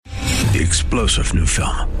The explosive new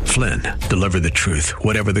film, Flynn, deliver the truth,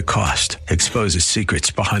 whatever the cost, exposes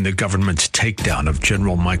secrets behind the government's takedown of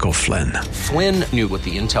General Michael Flynn. Flynn knew what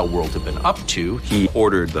the intel world had been up to. He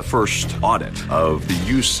ordered the first audit of the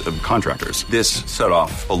use of contractors. This set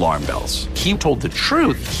off alarm bells. He told the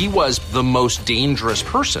truth. He was the most dangerous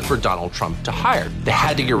person for Donald Trump to hire. They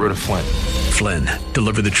had to get rid of Flynn. Flynn,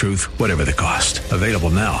 deliver the truth, whatever the cost. Available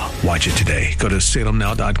now. Watch it today. Go to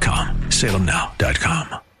salemnow.com.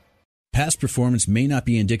 salemnow.com. Past performance may not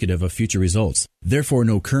be indicative of future results. Therefore,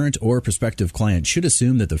 no current or prospective client should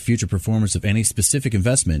assume that the future performance of any specific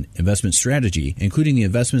investment strategy, including the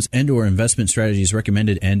investments and/or investment strategies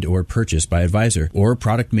recommended and/or purchased by advisor, or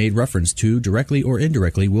product made reference to directly or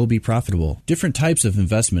indirectly will be profitable. Different types of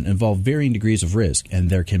investment involve varying degrees of risk, and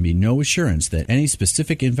there can be no assurance that any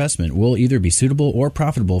specific investment will either be suitable or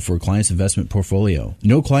profitable for a client's investment portfolio.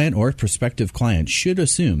 No client or prospective client should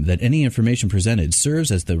assume that any information presented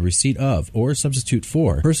serves as the receipt of or substitute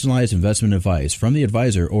for personalized investment advice from the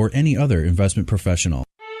advisor or any other investment professional.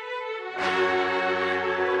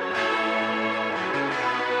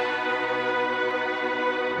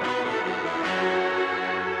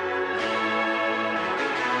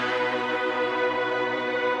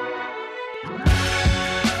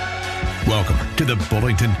 Welcome to the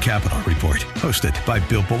Bullington Capital Report, hosted by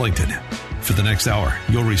Bill Bullington. For the next hour,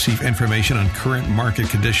 you'll receive information on current market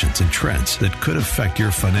conditions and trends that could affect your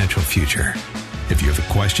financial future. If you have a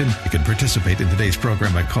question, you can participate in today's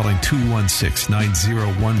program by calling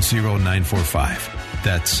 216-901-0945.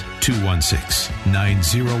 That's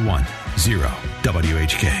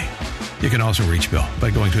 216-901-0WHK. You can also reach Bill by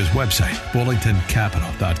going to his website,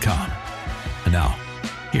 bullingtoncapital.com. And now,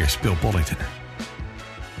 here's Bill Bullington.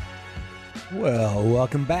 Well,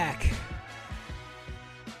 welcome back. See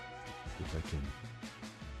if I can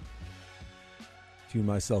tune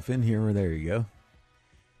myself in here. There you go.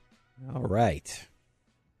 All right.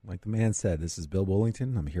 Like the man said, this is Bill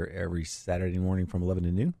Bullington. I'm here every Saturday morning from 11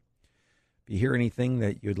 to noon. If you hear anything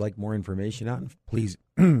that you'd like more information on, please,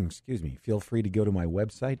 feel free to go to my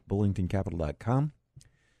website, bullingtoncapital.com.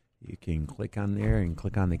 You can click on there and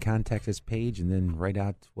click on the Contact Us page and then write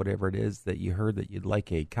out whatever it is that you heard that you'd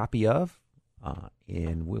like a copy of,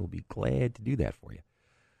 and we'll be glad to do that for you.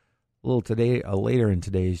 Later in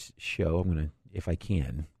today's show, I'm going to, if I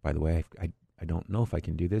can, by the way, I don't know if I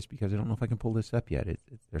can do this because I don't know if I can pull this up yet.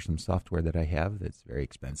 There's some software that I have that's very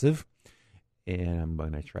expensive, and I'm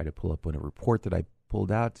going to try to pull up a report that I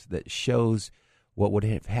pulled out that shows what would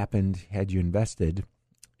have happened had you invested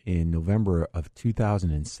in November of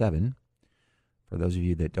 2007. For those of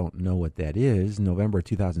you that don't know what that is, November of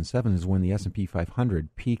 2007 is when the S&P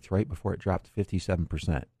 500 peaked right before it dropped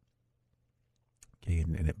 57%. Okay,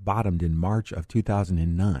 and it bottomed in March of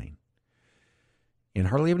 2009. And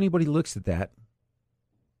hardly anybody looks at that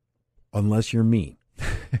unless you're me.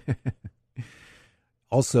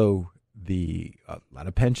 Also, a lot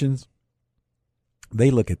of pensions, they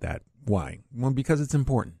look at that. Why? Well, because it's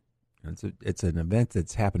important. It's an event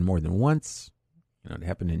that's happened more than once. It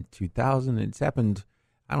happened in 2000. It's happened,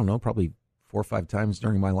 I don't know, probably 4 or 5 times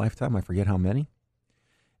during my lifetime. I forget how many.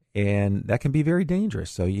 And that can be very dangerous.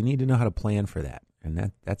 So you need to know how to plan for that.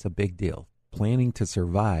 And that's a big deal. Planning to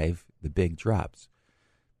survive the big drops.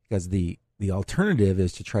 Because the alternative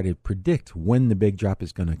is to try to predict when the big drop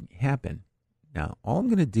is going to happen. Now, all I'm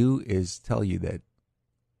going to do is tell you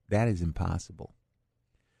that is impossible.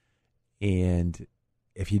 And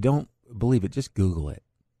if you don't believe it, just Google it.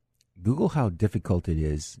 Google how difficult it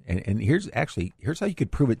is. And here's how you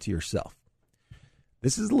could prove it to yourself.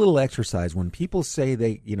 This is a little exercise. When people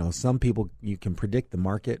say some people, you can predict the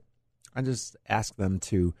market, I just ask them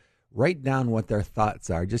to write down what their thoughts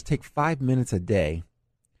are. Just take 5 minutes a day.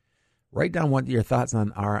 Write down what your thoughts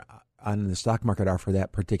on the stock market are for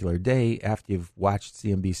that particular day after you've watched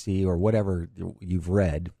CNBC or whatever you've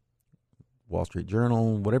read, Wall Street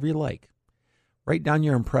Journal, whatever you like. Write down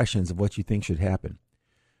your impressions of what you think should happen.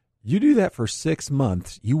 You do that for 6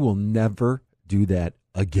 months, you will never do that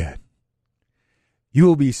again. You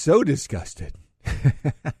will be so disgusted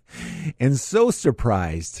and so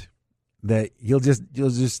surprised that you'll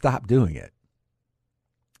just stop doing it.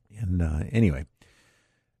 And anyway.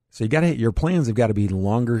 So your plans have got to be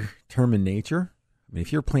longer term in nature. I mean,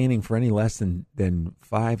 if you're planning for any less than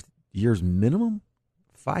 5 years minimum,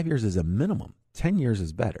 5 years is a minimum. 10 years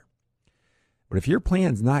is better. But if your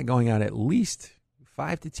plan's not going out at least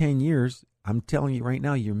 5 to 10 years, I'm telling you right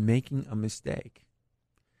now, you're making a mistake.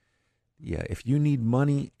 Yeah, if you need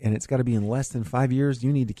money and it's got to be in less than 5 years,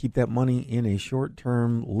 you need to keep that money in a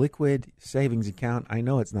short-term liquid savings account. I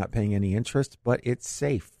know it's not paying any interest, but it's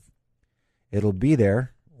safe. It'll be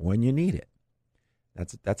there when you need it.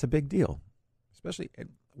 That's a big deal. Especially,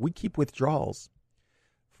 we keep withdrawals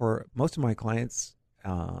for most of my clients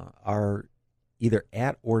are either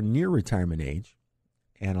at or near retirement age,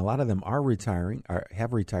 and a lot of them are retiring, or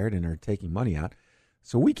have retired and are taking money out.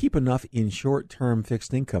 So we keep enough in short-term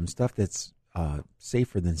fixed income stuff that's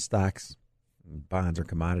safer than stocks, bonds, or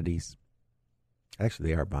commodities. Actually,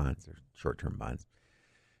 they are bonds. They're short-term bonds.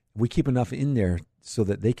 We keep enough in there so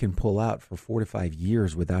that they can pull out for 4 to 5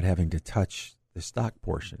 years without having to touch the stock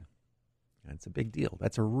portion. That's a big deal.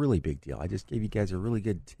 That's a really big deal. I just gave you guys a really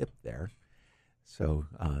good tip there. So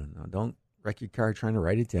don't wreck your car trying to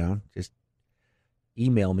write it down. Just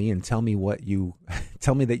email me and tell me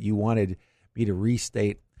tell me that you wanted me to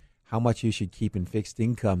restate how much you should keep in fixed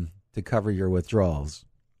income to cover your withdrawals.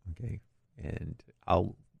 Okay, and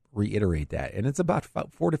I'll reiterate that. And it's about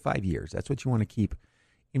 4 to 5 years. That's what you want to keep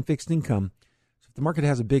in fixed income. So if the market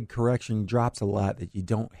has a big correction, drops a lot, that you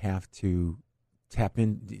don't have to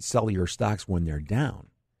sell your stocks when they're down.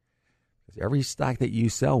 Because every stock that you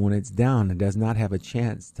sell when it's down, it does not have a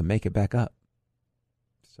chance to make it back up.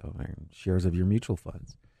 So shares of your mutual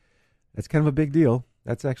funds. That's kind of a big deal.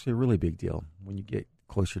 That's actually a really big deal when you get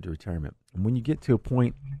closer to retirement. And when you get to a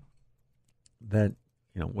point that,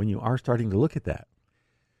 when you are starting to look at that,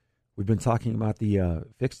 we've been talking about the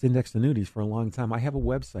fixed index annuities for a long time. I have a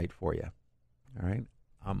website for you. All right.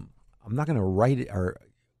 I'm not going to write it, or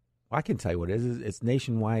I can tell you what it is. It's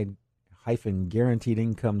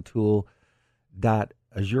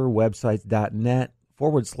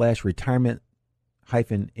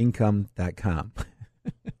nationwide-guaranteedincometool.azurewebsites.net/retirement-income.com.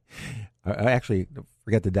 Actually,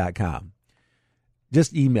 forget the .com.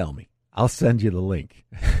 Just email me. I'll send you the link.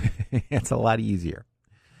 It's a lot easier.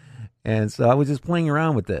 And so I was just playing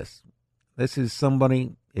around with this. This is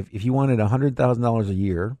somebody, if you wanted $100,000 a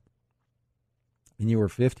year and you were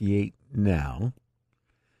 58 now,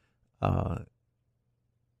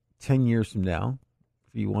 10 years from now,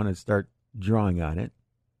 if you want to start drawing on it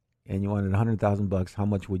and you wanted $100,000, how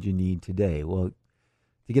much would you need today? Well,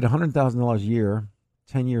 to get $100,000 a year,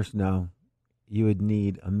 10 years from now, you would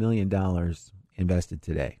need $1 million invested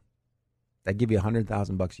today. That'd give you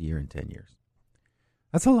 $100,000 a year in 10 years.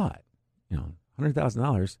 That's a lot.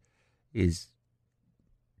 $100,000 is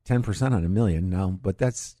 10% on $1 million now, but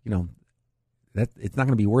that's, that it's not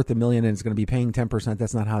going to be worth $1 million and it's going to be paying 10%.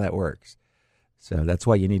 That's not how that works. So that's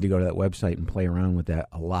why you need to go to that website and play around with that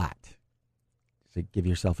a lot to give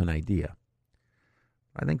yourself an idea.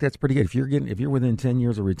 I think that's pretty good. If you're within 10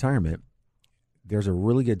 years of retirement, there's a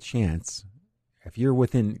really good chance, if you're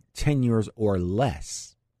within 10 years or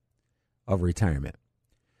less of retirement,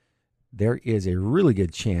 there is a really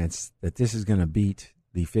good chance that this is going to beat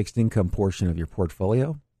the fixed income portion of your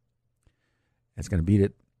portfolio. It's going to beat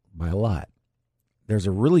it by a lot. There's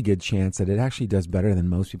a really good chance that it actually does better than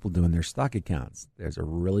most people do in their stock accounts. There's a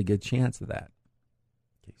really good chance of that.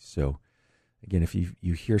 Okay, so again, if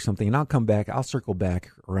you hear something, and I'll circle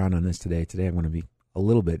back around on this today. Today I'm going to be a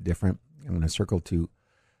little bit different. I'm going to circle to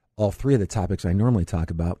all three of the topics I normally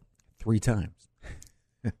talk about 3 times,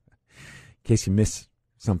 in case you miss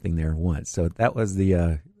something there once. So that was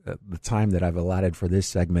the time that I've allotted for this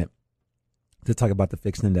segment to talk about the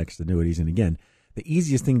fixed index annuities. And again, the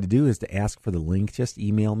easiest thing to do is to ask for the link. Just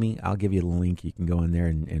email me. I'll give you the link. You can go in there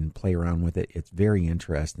and play around with it. It's very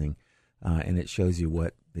interesting, and it shows you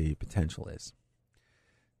what the potential is.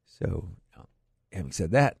 So having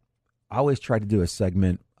said that, I always try to do a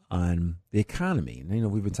segment on the economy.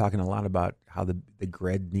 And, we've been talking a lot about how the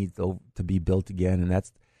grid needs to be built again, and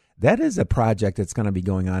that is a project that's going to be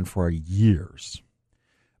going on for years.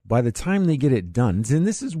 By the time they get it done, and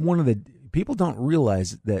this is one of the people don't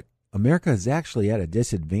realize that America is actually at a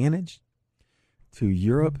disadvantage to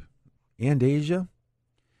Europe and Asia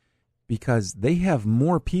because they have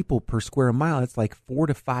more people per square mile. It's like 4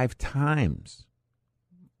 to 5 times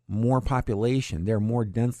more population. They're more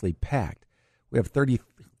densely packed. We have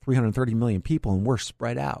 330 million people, and we're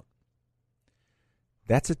spread out.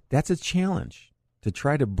 That's a challenge to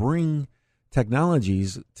try to bring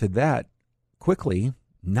technologies to that quickly.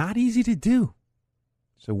 Not easy to do.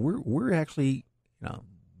 So we're actually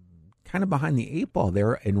kind of behind the 8 ball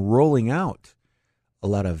there and rolling out a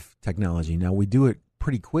lot of technology. Now, we do it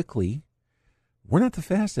pretty quickly. We're not the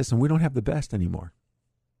fastest, and we don't have the best anymore.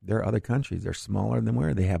 There are other countries. They're smaller than we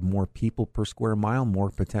are. They have more people per square mile, more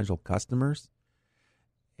potential customers,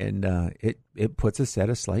 and it puts us at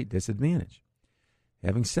a slight disadvantage.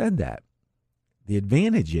 Having said that, the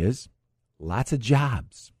advantage is lots of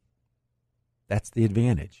jobs. That's the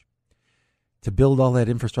advantage. To build all that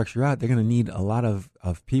infrastructure out, they're going to need a lot of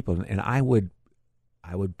people. And I would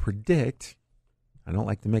predict, I don't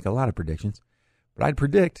like to make a lot of predictions, but I'd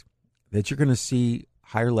predict that you're going to see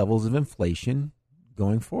higher levels of inflation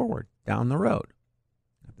going forward down the road.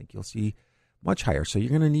 I think you'll see much higher. So you're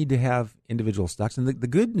going to need to have individual stocks. And the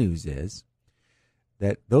good news is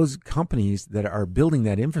that those companies that are building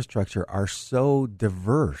that infrastructure are so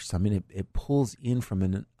diverse. I mean, it pulls in from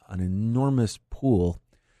an enormous pool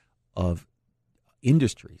of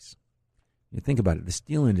industries. You think about it, the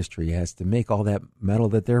steel industry has to make all that metal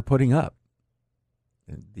that they're putting up.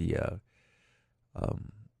 The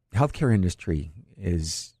healthcare industry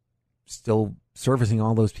is still servicing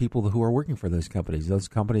all those people who are working for those companies. Those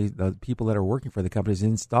companies, the people that are working for the companies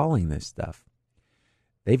installing this stuff,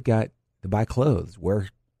 they've got to buy clothes, wear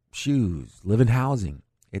shoes, live in housing.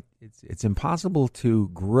 It's impossible to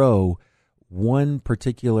grow one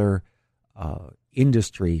particular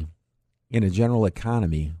industry in a general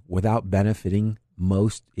economy without benefiting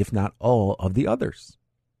most, if not all, of the others.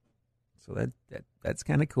 So that's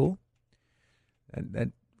kind of cool. That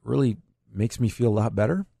really makes me feel a lot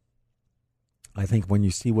better. I think when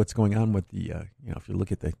you see what's going on with the, if you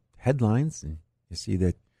look at the headlines and you see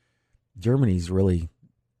that Germany's really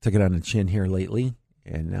took it on the chin here lately,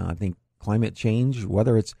 and I think climate change,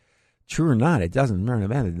 whether it's true or not, it doesn't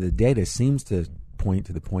matter. The data seems to point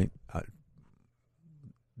to the point.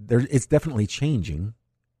 It's definitely changing.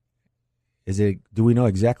 Do we know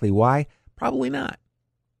exactly why? Probably not.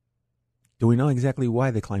 Do we know exactly why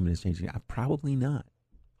the climate is changing? Probably not.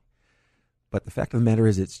 But the fact of the matter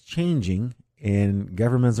is it's changing, and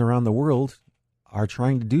governments around the world are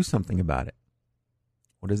trying to do something about it.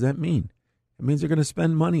 What does that mean? It means they're going to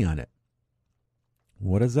spend money on it.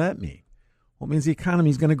 What does that mean? Well, it means the economy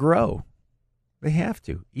is going to grow. They have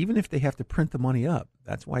to, even if they have to print the money up.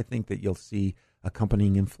 That's why I think that you'll see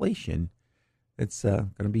accompanying inflation that's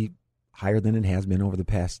going to be higher than it has been over the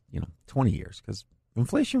past 20 years, because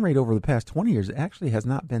inflation rate over the past 20 years actually has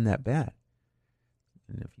not been that bad.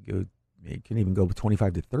 And if you go, it can even go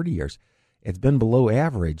 25 to 30 years. It's been below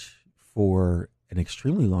average for an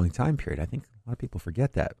extremely long time period. I think a lot of people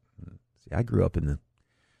forget that. See, I grew up in the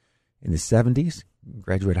 70s,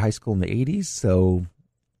 graduated high school in the 80s, so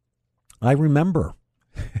I remember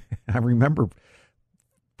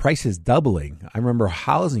prices doubling. I remember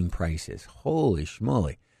housing prices. Holy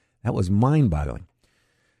schmoly. That was mind-boggling.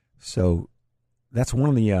 So that's one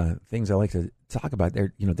of the things I like to talk about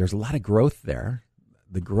there. There's a lot of growth there.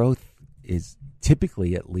 The growth is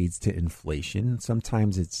typically, it leads to inflation.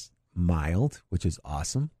 Sometimes it's mild, which is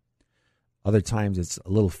awesome. Other times it's a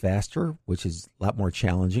little faster, which is a lot more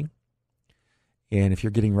challenging. And if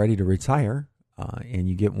you're getting ready to retire and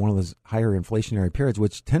you get one of those higher inflationary periods,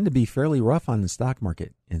 which tend to be fairly rough on the stock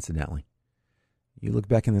market, incidentally. You look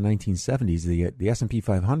back in the 1970s, the S&P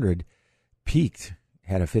 500 peaked,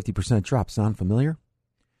 had a 50% drop. Sound familiar?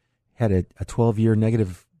 Had a 12-year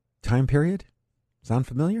negative time period. Sound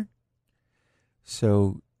familiar?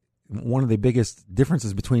 So one of the biggest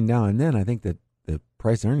differences between now and then, I think that the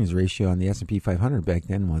price-earnings ratio on the S&P 500 back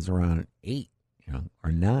then was around 8,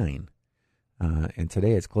 or 9. And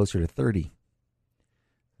today it's closer to 30.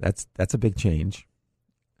 That's a big change.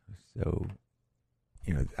 So,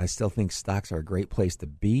 I still think stocks are a great place to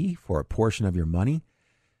be for a portion of your money.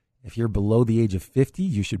 If you're below the age of 50,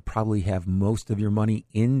 you should probably have most of your money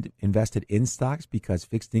invested in stocks, because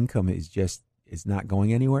fixed income is not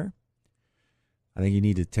going anywhere. I think you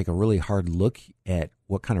need to take a really hard look at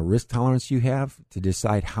what kind of risk tolerance you have to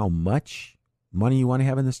decide how much money you want to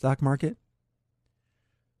have in the stock market.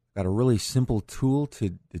 Got a really simple tool to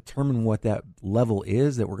determine what that level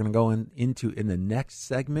is that we're going to go into in the next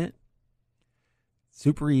segment.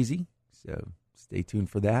 Super easy, so stay tuned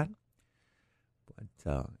for that.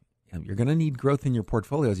 But you're going to need growth in your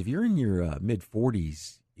portfolios. If you're in your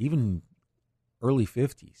mid-40s, even early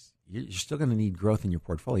 50s, you're still going to need growth in your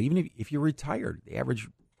portfolio. Even if you're retired, the average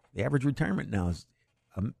retirement now is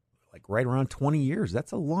like right around 20 years.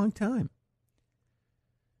 That's a long time.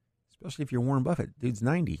 Especially if you're Warren Buffett. Dude's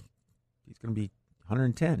 90. He's going to be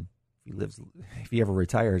 110 if he ever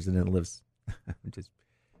retires and then lives. I'm just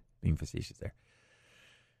being facetious there.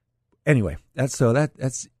 Anyway, that's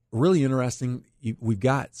really interesting. We've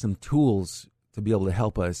got some tools to be able to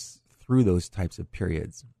help us through those types of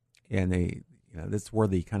periods, and that's where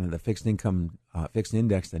the kind of the fixed income, fixed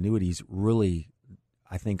indexed annuities really,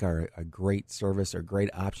 I think, are a great service or great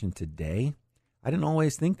option today. I didn't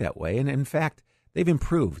always think that way, and in fact, they've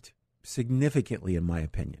improved significantly, in my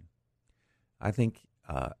opinion.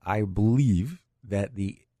 I believe that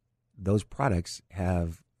those products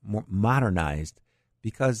have more modernized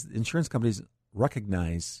because insurance companies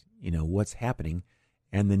recognize, what's happening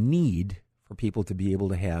and the need for people to be able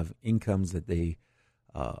to have incomes that they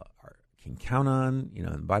can count on.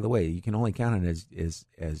 And by the way, you can only count on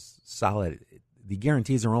as solid. The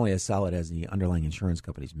guarantees are only as solid as the underlying insurance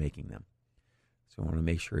company's making them. So I want to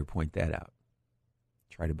make sure we point that out.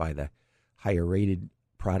 Try to buy the higher rated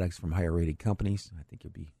products from higher rated companies. I think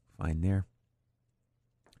you'll be fine there.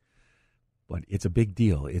 But it's a big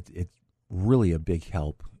deal. It's really a big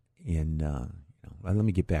help in. Let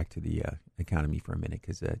me get back to the economy for a minute,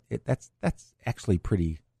 because that's actually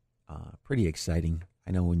pretty exciting.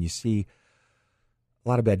 I know when you see a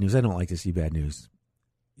lot of bad news, I don't like to see bad news.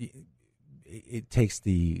 It takes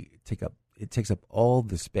up all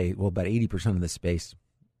the space. Well, about 80% of the space,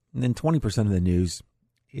 and then 20% of the news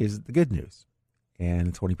is the good news,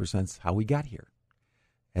 and 20% is how we got here.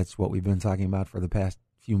 That's what we've been talking about for the past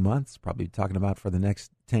few months, probably talking about for the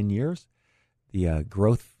next 10 years. The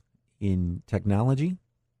growth in technology.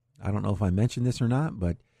 I don't know if I mentioned this or not,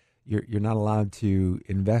 but you're not allowed to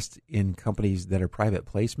invest in companies that are private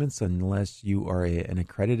placements unless you are an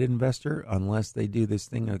accredited investor, unless they do this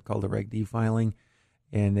thing called a Reg D filing,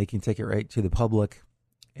 and they can take it right to the public,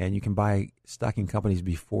 and you can buy stock in companies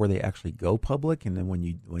before they actually go public. And then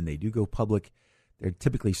when they do go public, there are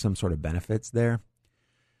typically some sort of benefits there.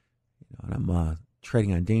 And I'm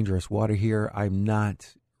treading on dangerous water here. I'm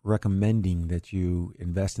not recommending that you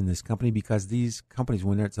invest in this company, because these companies,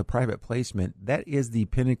 when it's a private placement, that is the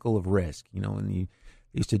pinnacle of risk. When you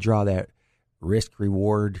used to draw that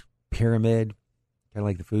risk-reward pyramid, kind of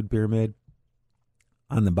like the food pyramid.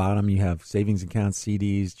 On the bottom, you have savings accounts,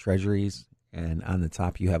 CDs, treasuries, and on the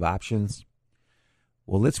top, you have options.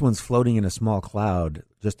 Well, this one's floating in a small cloud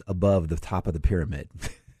just above the top of the pyramid.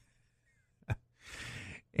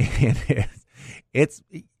 And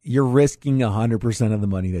you're risking 100% of the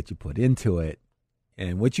money that you put into it.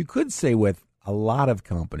 And what you could say with a lot of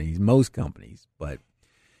companies, most companies, but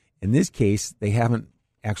in this case, they haven't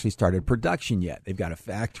actually started production yet. They've got a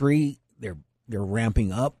factory. They're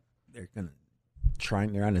ramping up. They're on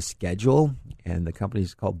a schedule, and the company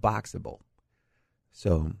is called Boxable.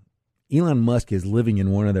 So Elon Musk is living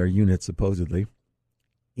in one of their units, supposedly,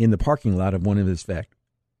 in the parking lot of one of his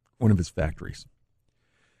factories.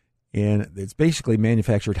 And it's basically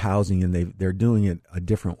manufactured housing, and they're doing it a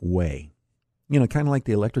different way. Kind of like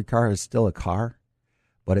the electric car is still a car,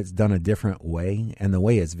 but it's done a different way. And the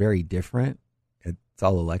way is very different. It's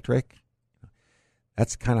all electric.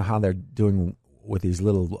 That's kind of how they're doing with these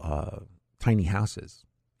little tiny houses.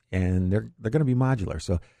 And they're going to be modular.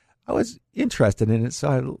 So I was interested in it.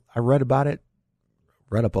 So I read about it,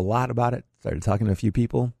 read up a lot about it, started talking to a few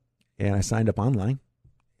people, and I signed up online,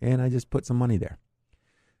 and I just put some money there.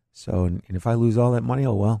 So, and if I lose all that money,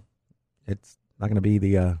 oh, well, it's not going to be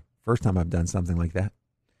the first time I've done something like that.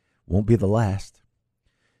 Won't be the last.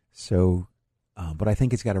 So, but I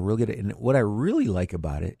think it's got a real good, and what I really like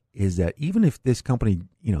about it is that even if this company,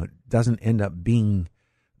 doesn't end up being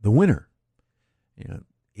the winner,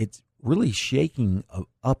 it's really shaking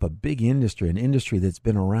up a big industry, an industry that's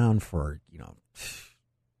been around for,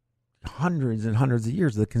 hundreds and hundreds of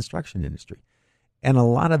years, the construction industry. And a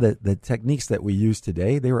lot of the techniques that we use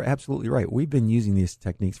today, they were absolutely right. We've been using these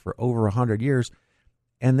techniques for over 100 years,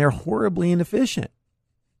 and they're horribly inefficient.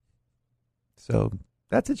 So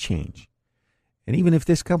that's a change. And even if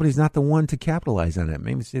this company's not the one to capitalize on it,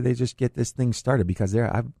 maybe say they just get this thing started, because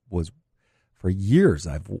for years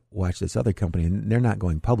I've watched this other company, and they're not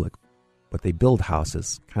going public, but they build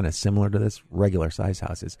houses kind of similar to this, regular size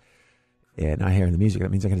houses. And I hear the music. That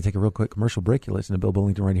means I'm going to take a real quick commercial break. You're listening to Bill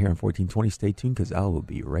Bullington right here on 1420. Stay tuned, because I will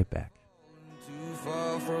be right back. Too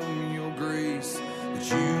far from your grace, but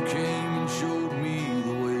you came and showed me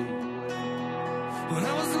the way. When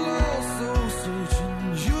I was lost, so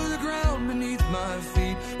searching, you were the ground beneath my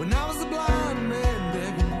feet. When I was a blind man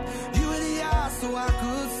begging, you were the eye so I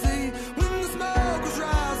could see. When the smoke was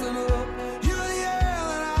rising up, you were the air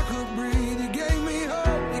that I could breathe. You gave me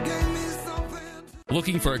hope, you gave me something.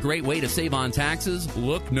 Looking for a great way to save on taxes?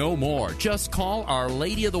 Look no more. Just call Our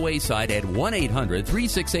Lady of the Wayside at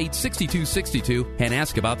 1-800-368-6262 and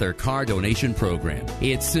ask about their car donation program.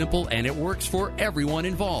 It's simple, and it works for everyone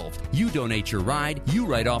involved. You donate your ride, you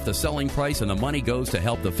write off the selling price, and the money goes to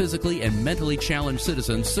help the physically and mentally challenged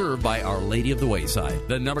citizens served by Our Lady of the Wayside.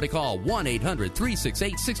 The number to call,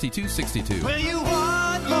 1-800-368-6262. Well, you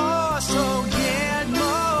want more, so get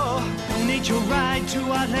more. Donate your ride to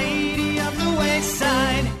Our Lady of the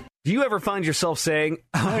Wayside. Do you ever find yourself saying,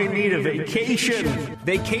 I need a vacation?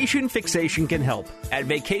 Vacation Fixation can help. At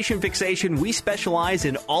Vacation Fixation, we specialize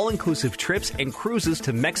in all-inclusive trips and cruises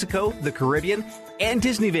to Mexico, the Caribbean, and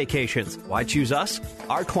Disney vacations. Why choose us?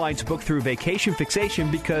 Our clients book through Vacation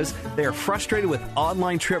Fixation because they are frustrated with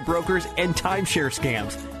online trip brokers and timeshare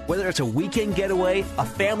scams. Whether it's a weekend getaway, a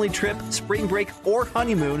family trip, spring break, or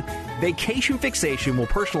honeymoon, Vacation Fixation will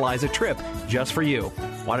personalize a trip just for you.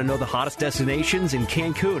 Want to know the hottest destinations in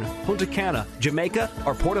Cancun, Punta Cana, Jamaica,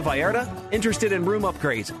 or Puerto Vallarta? Interested in room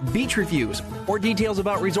upgrades, beach reviews, or details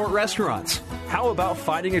about resort restaurants? How about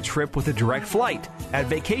finding a trip with a direct flight? At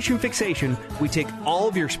Vacation Fixation, we take all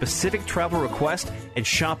of your specific travel requests and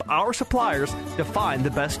shop our suppliers to find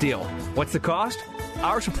the best deal. What's the cost?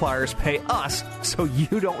 Our suppliers pay us so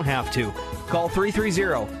you don't have to. Call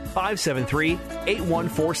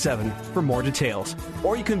 330-573-8147 for more details.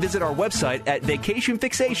 Or you can visit our website at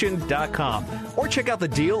vacationfixation.com or check out the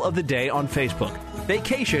deal of the day on Facebook.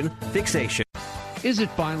 Vacation Fixation. Is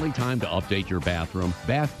it finally time to update your bathroom?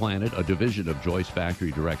 Bath Planet, a division of Joyce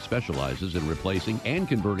Factory Direct, specializes in replacing and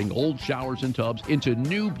converting old showers and tubs into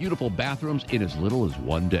new, beautiful bathrooms in as little as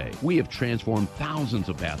one day. We have transformed thousands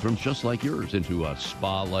of bathrooms just like yours into a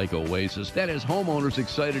spa-like oasis that has homeowners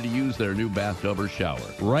excited to use their new bathtub or shower.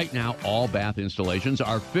 Right now, all bath installations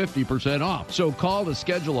are 50% off. So call to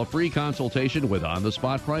schedule a free consultation with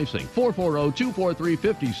on-the-spot pricing.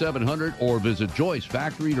 440-243-5700 or visit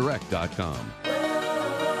JoyceFactoryDirect.com.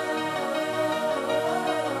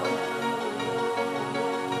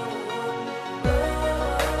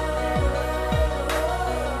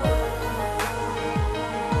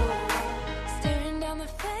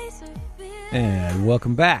 And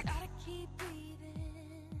welcome back.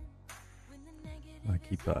 I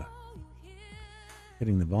keep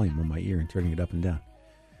hitting the volume on my ear and turning it up and down.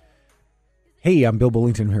 Hey, I'm Bill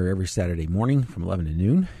Bullington here every Saturday morning from 11 to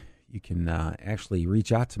noon. You can actually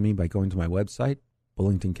reach out to me by going to my website,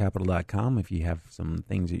 bullingtoncapital.com, if you have some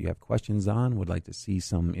things that you have questions on, would like to see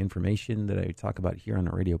some information that I talk about here on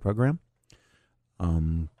the radio program.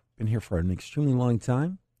 Been here for an extremely long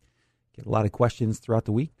time. Get a lot of questions throughout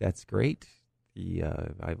the week. That's great.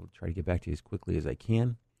 I will try to get back to you as quickly as I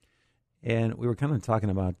can. And we were kind of talking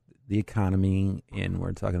about the economy, and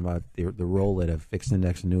we're talking about the role that a fixed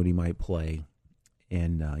index annuity might play.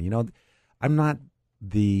 And, I'm not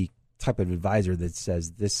the type of advisor that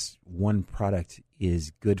says this one product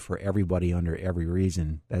is good for everybody under every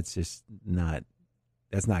reason. That's just not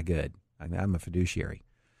good. I'm a fiduciary.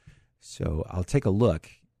 So I'll take a look.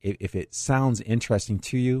 If it sounds interesting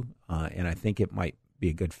to you, and I think it might be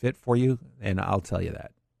a good fit for you, and I'll tell you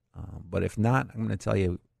that. But if not, I'm going to tell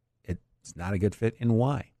you it's not a good fit and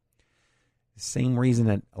why. Same reason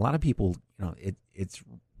that a lot of people,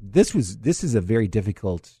 this is a very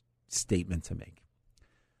difficult statement to make.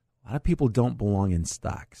 A lot of people don't belong in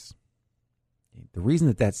stocks. The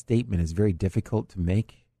reason that statement is very difficult to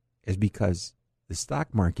make is because the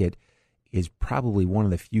stock market is probably one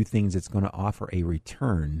of the few things that's going to offer a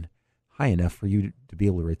return high enough for you to be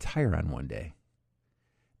able to retire on one day.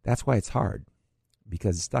 That's why it's hard,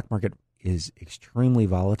 because the stock market is extremely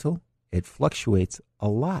volatile. It fluctuates a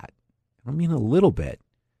lot. I don't mean a little bit.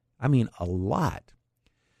 I mean a lot.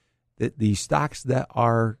 The stocks that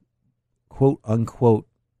are, quote, unquote,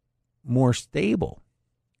 more stable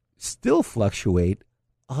still fluctuate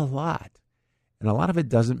a lot. And a lot of it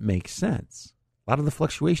doesn't make sense. A lot of the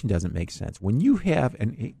fluctuation doesn't make sense. When you have,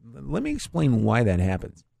 and let me explain why that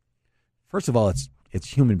happens. First of all, it's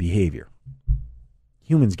human behavior.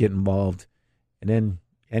 Humans get involved, and then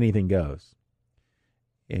anything goes.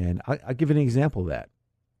 And I'll give an example of that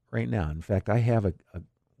right now. In fact, I have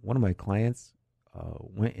one of my clients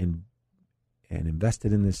went and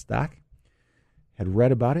invested in this stock, had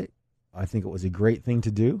read about it. I think it was a great thing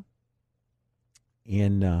to do.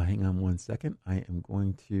 And hang on one second. I am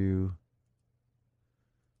going to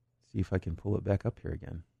see if I can pull it back up here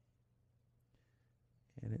again.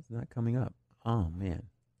 And it's not coming up. Oh, man.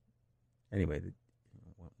 Anyway,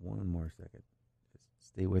 one more second. Just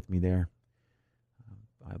stay with me there.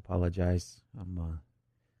 I apologize. I'm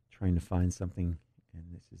trying to find something, and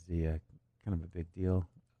this is the kind of a big deal.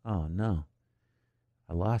 Oh, no.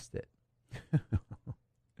 I lost it.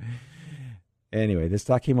 Anyway, this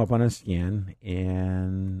stock came up on a scan,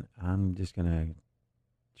 and I'm just going to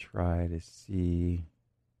try to see.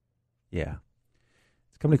 Yeah.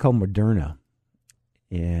 It's a company called Moderna,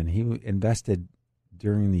 and he invested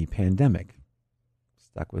during the pandemic.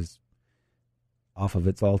 Stock was off of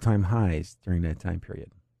its all-time highs during that time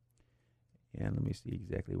period. And let me see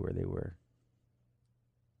exactly where they were.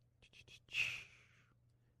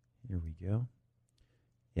 Here we go.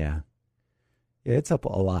 Yeah, it's up a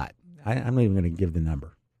lot. I'm not even going to give the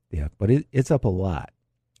number. Yeah, but it's up a lot.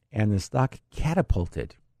 And the stock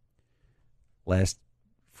catapulted last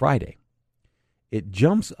Friday. It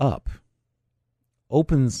jumps up,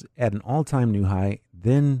 opens at an all-time new high,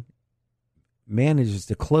 then manages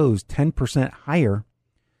to close 10% higher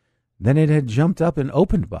then it had jumped up and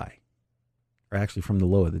opened by, or actually from the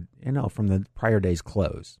low of from the prior day's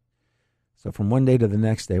close. So from one day to the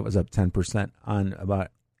next day, it was up 10% on about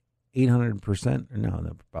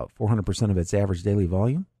 400% of its average daily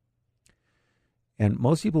volume. And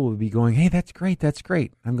most people would be going, hey, that's great, that's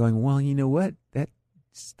great. I'm going, well, you know what? That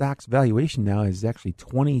stock's valuation now is actually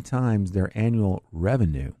 20 times their annual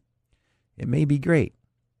revenue. It may be great,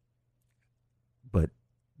 but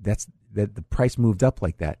that the price moved up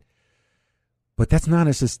like that. But that's not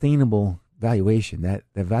a sustainable valuation. That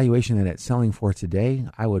the valuation that it's selling for today,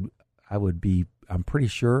 I'm pretty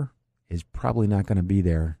sure is probably not going to be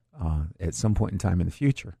there at some point in time in the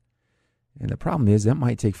future. And the problem is that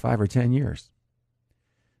might take 5 or 10 years.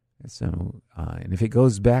 So, and if it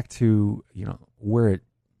goes back to, where it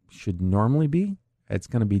should normally be, it's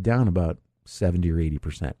going to be down about 70 or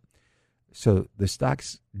 80%. So the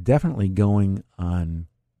stock's definitely going on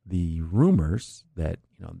the rumors that,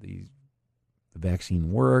 the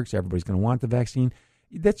vaccine works, everybody's going to want the vaccine.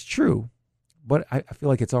 That's true, but I feel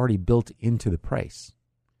like it's already built into the price,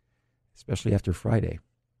 especially after Friday.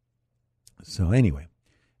 So anyway,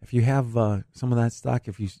 if you have some of that stock,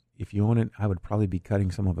 if you own it, I would probably be cutting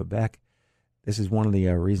some of it back. This is one of the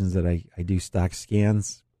reasons that I do stock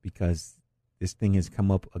scans, because this thing has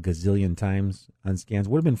come up a gazillion times on scans.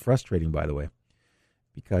 Would have been frustrating, by the way,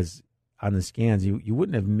 because on the scans, you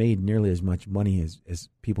wouldn't have made nearly as much money as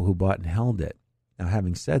people who bought and held it. Now,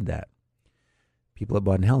 having said that, people that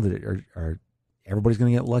bought and held it are everybody's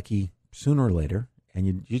going to get lucky sooner or later,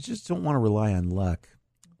 and you just don't want to rely on luck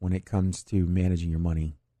when it comes to managing your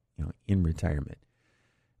money, in retirement,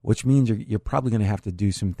 which means you're probably going to have to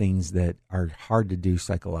do some things that are hard to do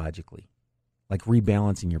psychologically, like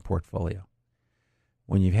rebalancing your portfolio.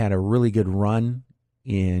 When you've had a really good run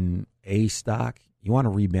in a stock, you want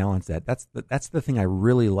to rebalance that. That's the thing I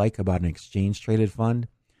really like about an exchange-traded fund.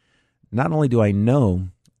 Not only do I know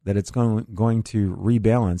that it's going to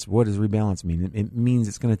rebalance, what does rebalance mean? It means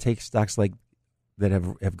it's going to take stocks like that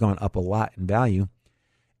have gone up a lot in value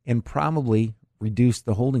and probably reduce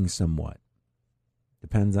the holdings somewhat.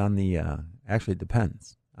 Depends on it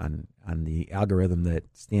depends on the algorithm that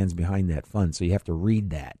stands behind that fund. So you have to read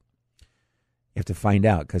that. You have to find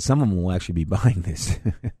out, because some of them will actually be buying this.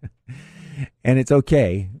 And it's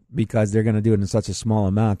okay, because they're going to do it in such a small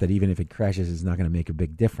amount that even if it crashes, it's not going to make a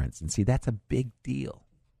big difference. And see, that's a big deal.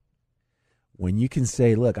 When you can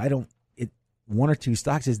say, look, one or two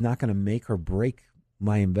stocks is not going to make or break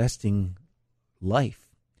my investing life.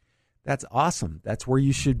 That's awesome. That's where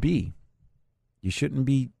you should be. You shouldn't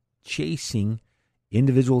be chasing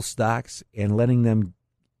individual stocks and letting them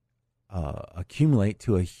accumulate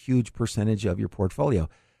to a huge percentage of your portfolio.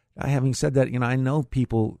 Now, having said that, I know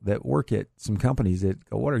people that work at some companies that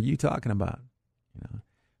go, "What are you talking about?"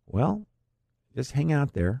 Well, just hang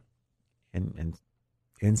out there and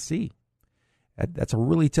see. That's a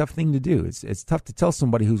really tough thing to do. It's tough to tell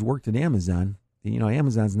somebody who's worked at Amazon.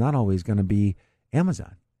 Amazon's not always going to be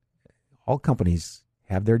Amazon. All companies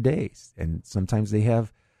have their days, and sometimes they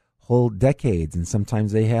have whole decades, and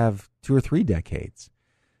sometimes they have 2 or 3 decades.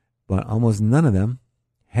 But almost none of them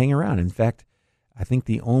hang around. In fact, I think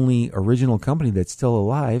the only original company that's still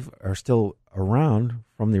alive or still around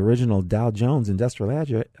from the original Dow Jones Industrial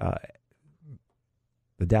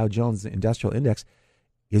Index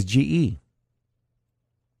is GE.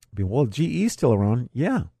 Well, GE's still around,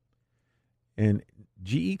 yeah. And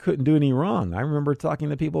GE couldn't do any wrong. I remember talking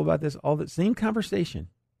to people about this, all the same conversation.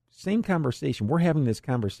 We're having this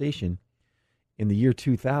conversation in the year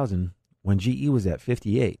 2000 when GE was at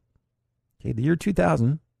 58. Okay, the year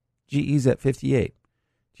 2000, GE's at 58.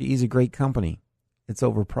 GE's a great company. It's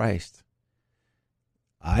overpriced.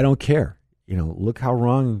 I don't care. Look how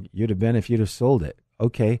wrong you'd have been if you'd have sold it.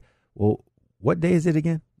 Okay, well, what day is it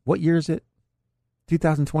again? What year is it?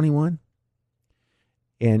 2021?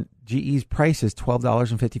 And GE's price is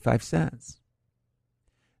 $12.55.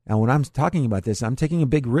 Now, when I'm talking about this, I'm taking a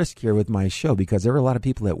big risk here with my show, because there are a lot of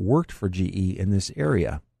people that worked for GE in this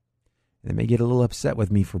area. They may get a little upset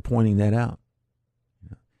with me for pointing that out.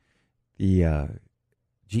 The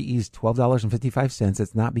GE's $12.55.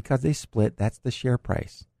 It's not because they split. That's the share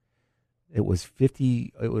price. It was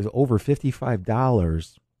over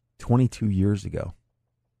 $55 22 years ago.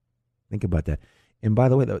 Think about that. And by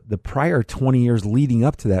the way, the prior 20 years leading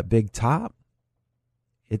up to that big top,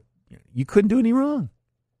 you couldn't do any wrong.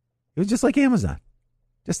 It was just like Amazon.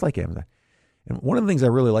 And one of the things I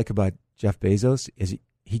really like about Jeff Bezos is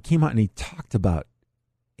he came out and he talked about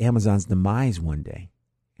Amazon's demise one day.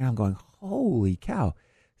 And I'm going, holy cow,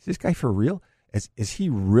 is this guy for real? Is he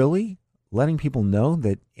really letting people know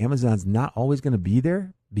that Amazon's not always going to be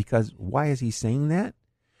there? Because why is he saying that?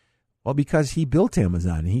 Well, because he built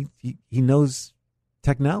Amazon. He knows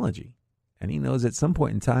technology, and he knows at some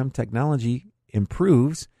point in time technology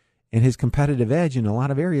improves, and his competitive edge in a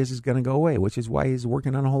lot of areas is going to go away, which is why he's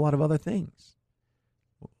working on a whole lot of other things,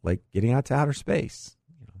 like getting out to outer space.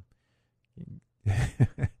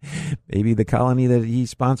 Maybe the colony that he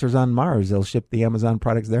sponsors on Mars, they'll ship the Amazon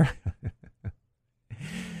products there.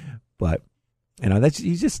 But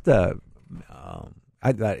he's just. I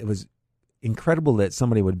thought it was incredible that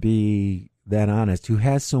somebody would be that honest who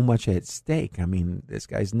has so much at stake. I mean, this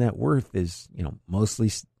guy's net worth is mostly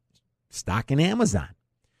stock in Amazon.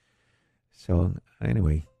 So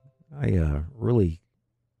anyway, I really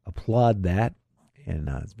applaud that, and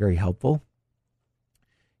it's very helpful.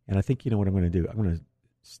 And I think what I'm going to do. I'm going to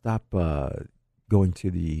stop going to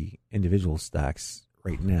the individual stocks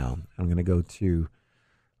right now. I'm going to go to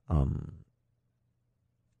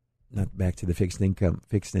not back to the fixed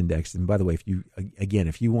index. And by the way,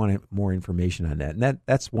 if you want more information on that, and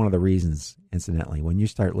that's one of the reasons, incidentally, when you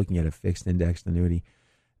start looking at a fixed indexed annuity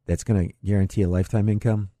that's going to guarantee a lifetime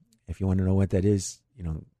income, if you want to know what that is,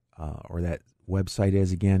 or that website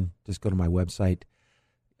is, again, just go to my website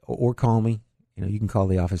or call me. You can call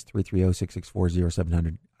the office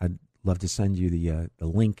 330-664-0700. I'd love to send you the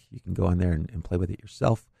link. You can go on there and play with it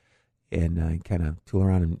yourself and kind of tool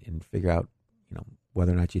around and figure out,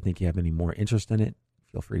 whether or not you think you have any more interest in it.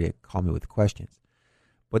 Feel free to call me with questions.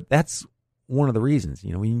 But that's one of the reasons,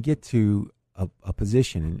 when you get to a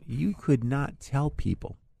position and you could not tell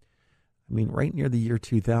people. I mean, right near the year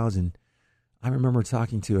 2000, I remember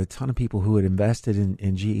talking to a ton of people who had invested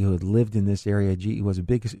in GE, who had lived in this area. GE was a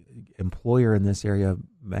big employer in this area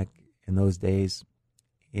back in those days,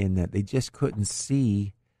 and that they just couldn't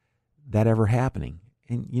see that ever happening.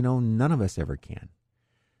 And, none of us ever can.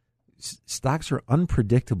 Stocks are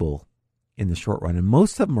unpredictable in the short run, and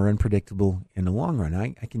most of them are unpredictable in the long run.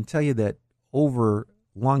 I can tell you that over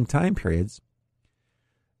long time periods,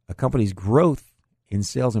 a company's growth in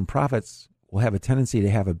sales and profits will have a tendency to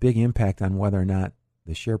have a big impact on whether or not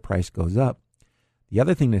the share price goes up. The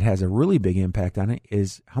other thing that has a really big impact on it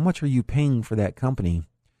is how much are you paying for that company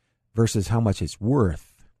versus how much it's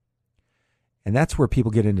worth. And that's where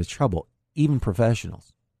people get into trouble, even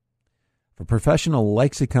professionals. If a professional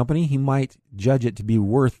likes a company, he might judge it to be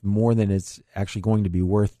worth more than it's actually going to be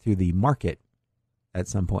worth to the market at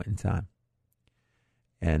some point in time.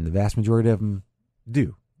 And the vast majority of them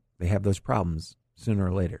do. They have those problems sooner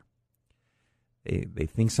or later. They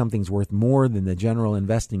think something's worth more than the general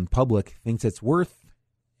investing public thinks it's worth,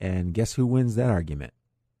 and guess who wins that argument?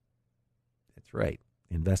 That's right,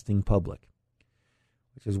 investing public,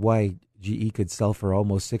 which is why GE could sell for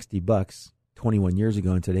almost $60 21 years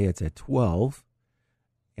ago, and today it's at $12,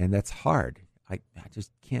 and that's hard. I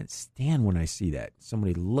just can't stand when I see that.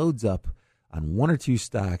 Somebody loads up on one or two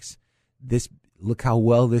stocks. Look how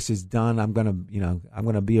well this is done. I'm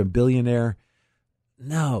gonna be a billionaire.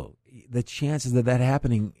 No, the chances of that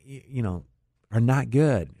happening, are not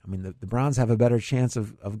good. I mean, the Browns have a better chance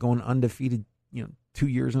of going undefeated, 2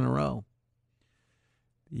 years in a row.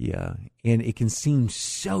 Yeah, and it can seem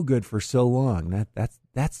so good for so long.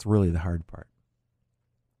 That's really the hard part.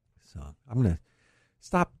 So I'm going to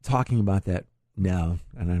stop talking about that now.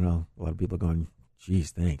 And I know a lot of people are going,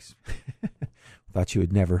 geez, thanks. Thought you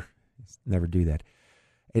would never do that.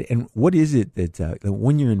 And what is it that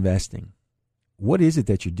when you're investing, what is it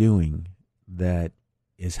that you're doing that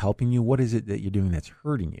is helping you? What is it that you're doing that's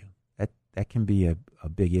hurting you? That can be a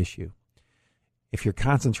big issue. If you're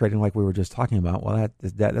concentrating like we were just talking about, well,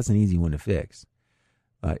 that's an easy one to fix.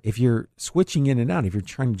 If you're switching in and out, if you're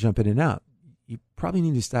trying to jump in and out, you probably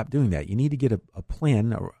need to stop doing that. You need to get a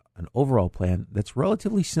plan, or an overall plan that's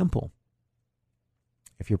relatively simple.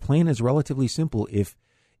 If your plan is relatively simple, if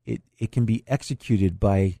it can be executed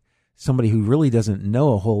by somebody who really doesn't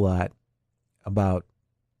know a whole lot about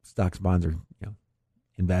stocks, bonds, or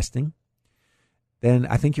investing, then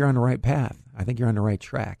I think you're on the right path. I think you're on the right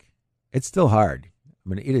track. It's still hard. I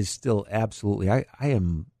mean, it is still absolutely. I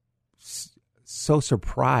am so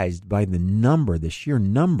surprised by the sheer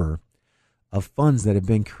number of funds that have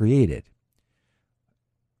been created.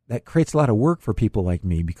 That creates a lot of work for people like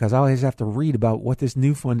me, because I always have to read about what this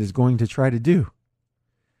new fund is going to try to do.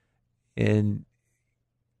 And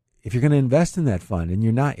if you're going to invest in that fund and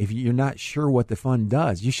if you're not sure what the fund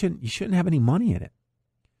does, you shouldn't have any money in it.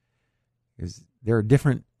 Because there are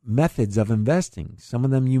different methods of investing. Some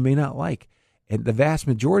of them you may not like. And the vast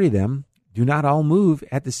majority of them do not all move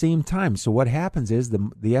at the same time. So what happens is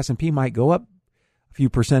the S&P might go up a few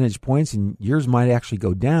percentage points and yours might actually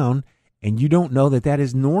go down, and you don't know that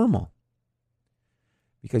is normal.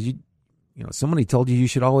 Because somebody told you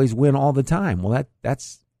should always win all the time. Well,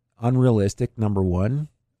 that's unrealistic, number one.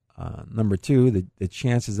 Number two, the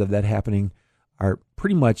chances of that happening are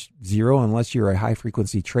pretty much zero unless you're a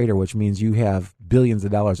high-frequency trader, which means you have billions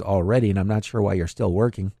of dollars already, and I'm not sure why you're still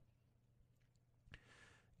working.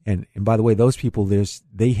 And by the way, those people,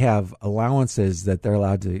 they have allowances that they're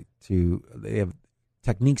allowed to they have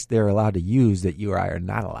techniques they're allowed to use that you are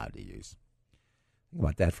not allowed to use. Think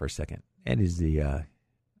about that for a second. That is I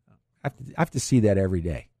have to see that every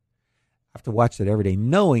day. I have to watch that every day,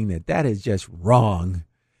 knowing that is just wrong,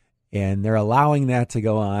 and they're allowing that to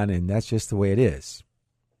go on, and that's just the way it is.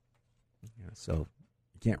 So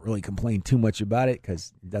you can't really complain too much about it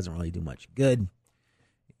because it doesn't really do much good.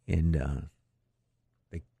 And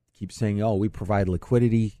they keep saying, "Oh, we provide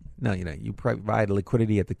liquidity." No, you provide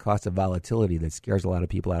liquidity at the cost of volatility that scares a lot of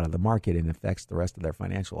people out of the market and affects the rest of their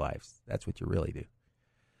financial lives. That's what you really do.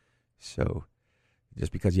 So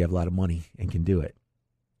just because you have a lot of money and can do it.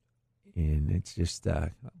 And it's just,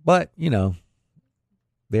 but,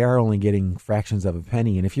 they are only getting fractions of a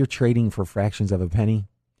penny. And if you're trading for fractions of a penny,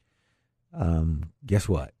 guess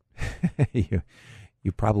what?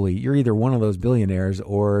 You're either one of those billionaires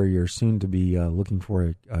or you're soon to be looking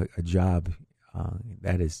for a job.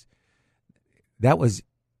 That was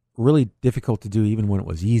really difficult to do even when it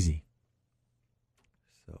was easy.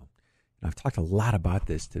 So I've talked a lot about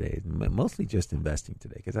this today, mostly just investing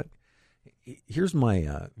today, because here's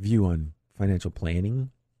my view on financial planning.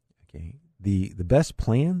 Okay, the best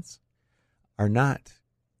plans are not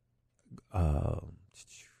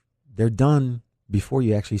they're done before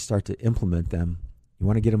you actually start to implement them. You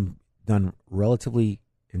want to get them done relatively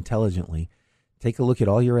intelligently. Take a look at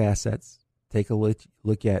all your assets. Take a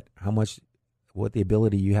look at what the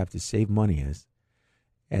ability you have to save money is,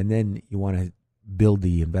 and then you want to build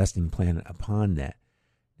the investing plan upon that.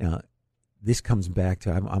 Now, this comes back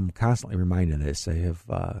to, I'm constantly reminded of this. I have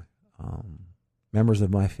members of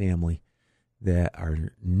my family that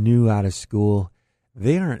are new out of school.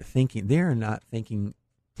 They are not thinking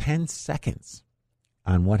 10 seconds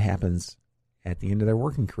on what happens at the end of their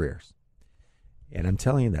working careers. And I'm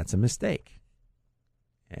telling you, that's a mistake.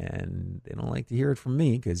 And they don't like to hear it from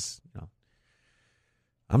me because,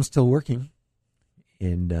 I'm still working.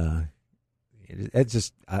 And it's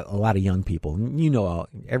just a lot of young people.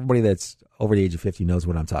 Everybody that's over the age of 50 knows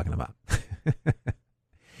what I'm talking about.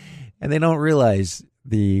 And they don't realize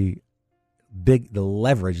the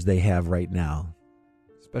leverage they have right now,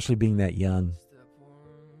 especially being that young.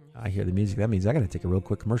 I hear the music. That means I got to take a real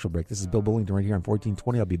quick commercial break. This is Bill Bullington right here on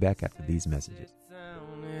 1420. I'll be back after these messages.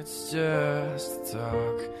 It's just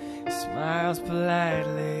talk. He smiles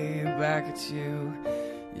politely back at you.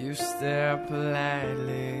 You stare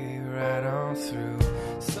politely right on through.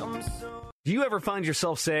 Do you ever find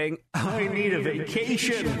yourself saying, I need a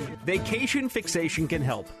vacation? Vacation Fixation can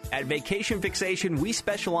help. At Vacation Fixation, we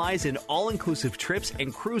specialize in all-inclusive trips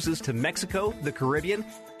and cruises to Mexico, the Caribbean,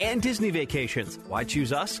 and Disney vacations. Why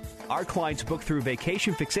choose us? Our clients book through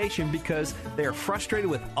Vacation Fixation because they are frustrated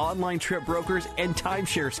with online trip brokers and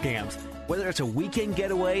timeshare scams. Whether it's a weekend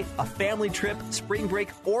getaway, a family trip, spring break,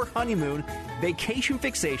 or honeymoon, Vacation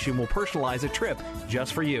Fixation will personalize a trip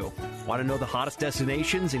just for you. Want to know the hottest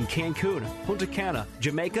destinations in Cancun, Punta Cana,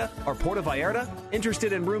 Jamaica, or Puerto Vallarta?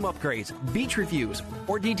 Interested in room upgrades, beach reviews,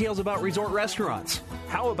 or details about resort restaurants?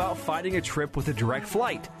 How about finding a trip with a direct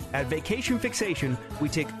flight? At Vacation Fixation, we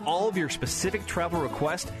take all of your specific travel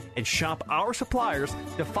requests and shop our suppliers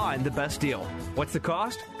to find the best deal. What's the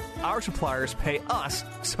cost? Our suppliers pay us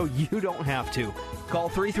so you don't have to. Call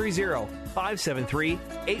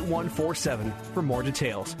 330-573-8147 for more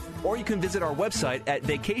details. Or you can visit our website at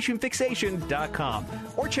vacationfixation.com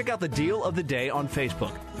or check out the deal of the day on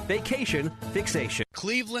Facebook. Vacation Fixation.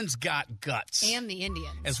 Cleveland's got guts. And the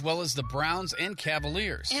Indians. As well as the Browns and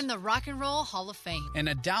Cavaliers. And the Rock and Roll Hall of Fame. And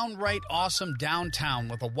a downright awesome downtown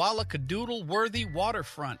with a Wallacadoodle-worthy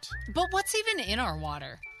waterfront. But what's even in our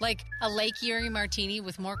water? Like a Lake Erie martini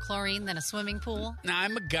with more chlorine than a swimming pool? Now,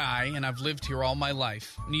 I'm a guy, and I've lived here all my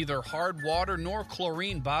life. Neither hard water nor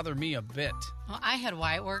chlorine bother me a bit. Well, I had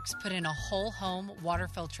Wyatt Works put in a whole home water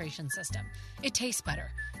filtration system. It tastes better,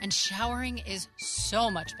 and showering is so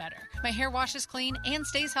much better. My hair washes clean and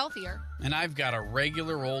stays healthier. And I've got a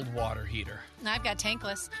regular old water heater. And I've got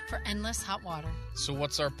tankless for endless hot water. So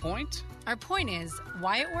what's our point? Our point is,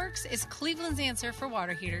 Wyatt Works is Cleveland's answer for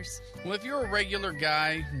water heaters. Well, if you're a regular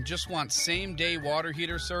guy and just want same-day water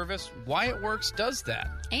heater service, Wyatt Works does that.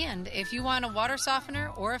 And if you want a water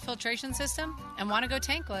softener or a filtration system and want to go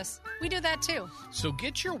tankless, we do that too. So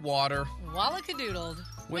get your water wallacadoodled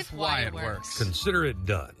with Wyatt Works. Consider it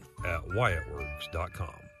done at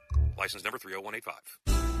WyattWorks.com. License number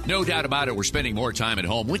 30185. No doubt about it, we're spending more time at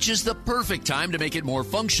home, which is the perfect time to make it more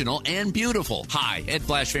functional and beautiful. Hi, Ed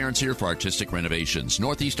Flash Ferentz here for Artistic Renovations,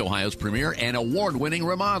 Northeast Ohio's premier and award-winning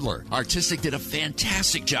remodeler. Artistic did a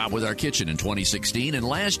fantastic job with our kitchen in 2016, and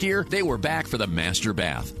last year they were back for the master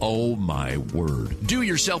bath. Oh my word. Do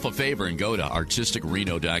yourself a favor and go to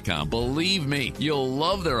artisticreno.com. Believe me, you'll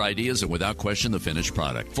love their ideas and without question the finished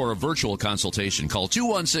product. For a virtual consultation, call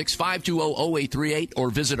 216-520-0838 or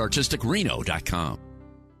visit artisticreno.com.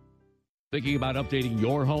 Thinking about updating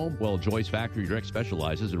your home? Well, Joyce Factory Direct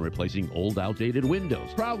specializes in replacing old, outdated windows.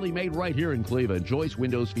 Proudly made right here in Cleveland, Joyce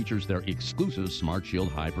Windows features their exclusive Smart Shield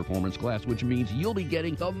high-performance glass, which means you'll be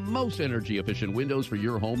getting the most energy-efficient windows for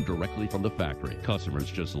your home directly from the factory. Customers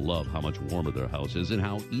just love how much warmer their house is and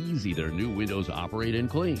how easy their new windows operate and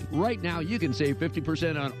clean. Right now, you can save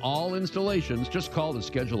 50% on all installations. Just call to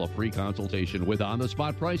schedule a free consultation with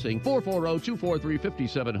on-the-spot pricing,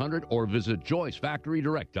 440-243-5700, or visit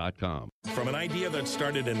JoyceFactoryDirect.com. From an idea that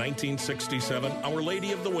started in 1967, Our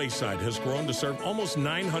Lady of the Wayside has grown to serve almost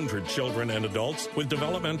 900 children and adults with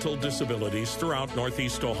developmental disabilities throughout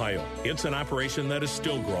Northeast Ohio. It's an operation that is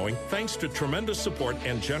still growing thanks to tremendous support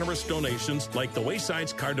and generous donations like the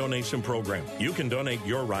Wayside's car donation program. You can donate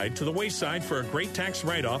your ride to the Wayside for a great tax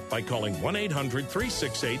write-off by calling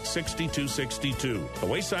 1-800-368-6262. The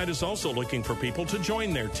Wayside is also looking for people to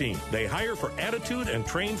join their team. They hire for attitude and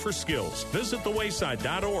train for skills. Visit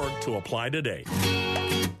thewayside.org to apply today.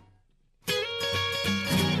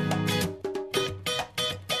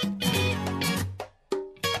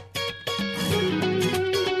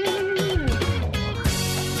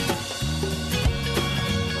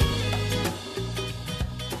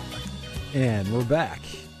 And we're back.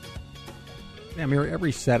 I'm here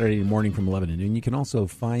every Saturday morning from 11 to noon. You can also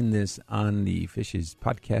find this on the Fish's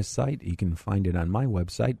podcast site. You can find it on my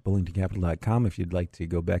website, bullingtoncapital.com, if you'd like to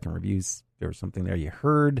go back and review if there was something there you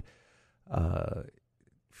heard.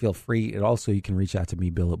 Feel free. And also, you can reach out to me,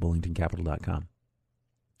 Bill, at bullingtoncapital.com.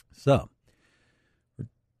 So, we're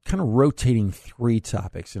kind of rotating three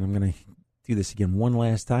topics, and I'm going to do this again one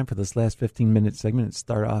last time for this last 15-minute segment and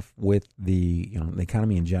start off with the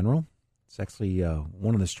economy in general. It's actually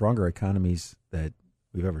one of the stronger economies that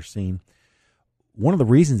we've ever seen. One of the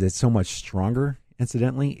reasons it's so much stronger,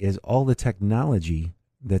 incidentally, is all the technology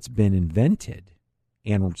that's been invented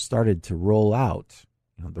and started to roll out.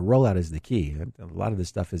 The rollout is the key. A lot of this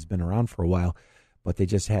stuff has been around for a while, but they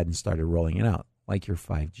just hadn't started rolling it out, like your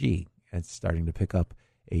 5G. It's starting to pick up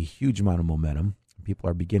a huge amount of momentum. People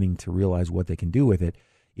are beginning to realize what they can do with it.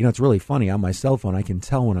 It's really funny. On my cell phone, I can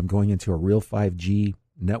tell when I'm going into a real 5G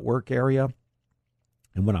network area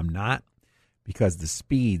and when I'm not, because the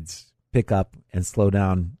speeds pick up and slow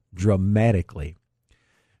down dramatically.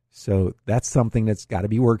 So that's something that's got to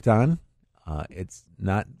be worked on. It's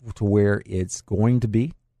not to where it's going to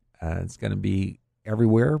be. It's going to be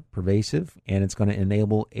everywhere, pervasive, and it's going to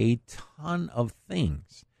enable a ton of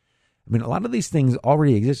things. I mean, a lot of these things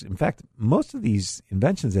already exist. In fact, most of these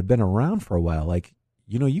inventions have been around for a while. Like,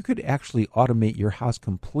 you could actually automate your house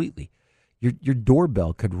completely. Your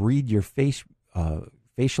doorbell could read your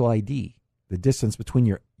facial ID. The distance between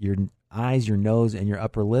your eyes, your nose, and your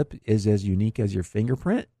upper lip is as unique as your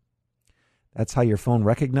fingerprint. That's how your phone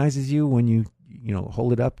recognizes you when you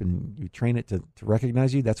hold it up and you train it to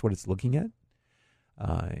recognize you. That's what it's looking at.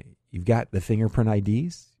 You've got the fingerprint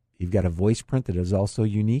IDs. You've got a voice print that is also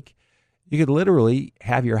unique. You could literally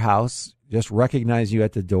have your house just recognize you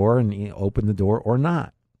at the door and open the door or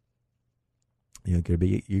not.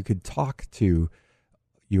 You could talk to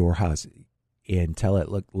your house and tell it,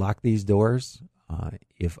 look, lock these doors.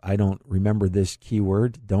 If I don't remember this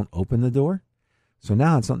keyword, don't open the door. So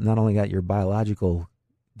now it's not only got your biological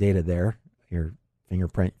data there, your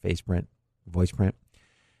fingerprint, face print, voice print,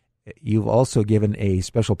 you've also given a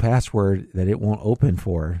special password that it won't open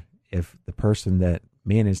for if the person that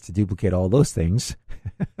managed to duplicate all those things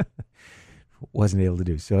wasn't able to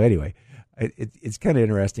do. So anyway, it's kind of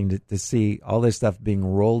interesting to see all this stuff being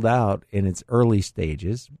rolled out in its early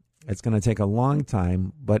stages. It's going to take a long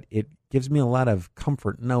time, but it gives me a lot of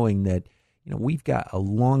comfort knowing that we've got a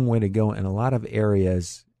long way to go in a lot of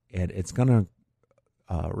areas, and it's going to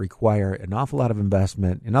require an awful lot of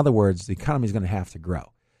investment. In other words, the economy is going to have to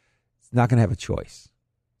grow. It's not going to have a choice.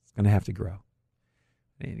 It's going to have to grow.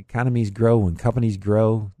 And economies grow when companies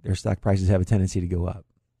grow. Their stock prices have a tendency to go up.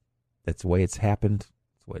 That's the way it's happened.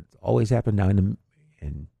 It's what it's always happened now, and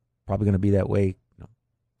probably going to be that way a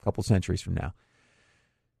couple centuries from now.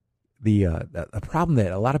 The problem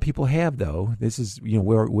that a lot of people have, though, this is,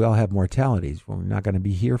 where we all have mortalities. We're not going to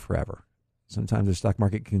be here forever. Sometimes the stock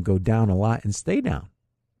market can go down a lot and stay down,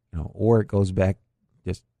 or it goes back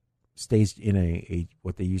just stays in a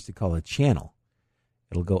what they used to call a channel.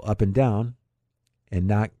 It'll go up and down and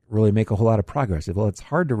not really make a whole lot of progress. Well, it's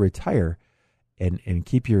hard to retire and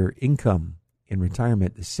keep your income in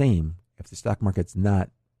retirement the same if the stock market's not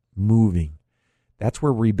moving. That's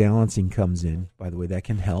where rebalancing comes in. By the way, that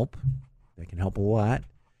can help. That can help a lot.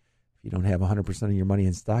 If you don't have 100% of your money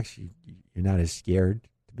in stocks, you're not as scared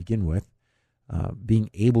to begin with. Being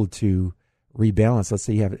able to rebalance, let's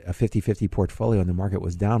say you have a 50-50 portfolio and the market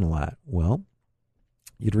was down a lot. Well,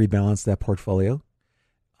 you'd rebalance that portfolio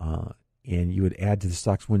and you would add to the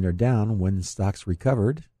stocks when they're down. When the stocks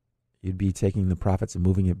recovered, you'd be taking the profits and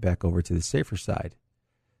moving it back over to the safer side.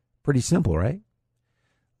 Pretty simple, right?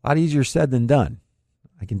 A lot easier said than done.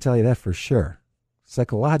 I can tell you that for sure.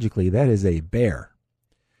 Psychologically, that is a bear.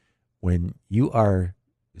 When you are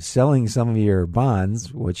selling some of your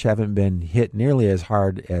bonds, which haven't been hit nearly as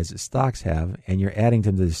hard as stocks have, and you're adding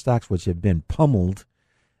them to the stocks, which have been pummeled,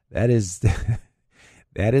 that is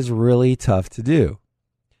that is really tough to do.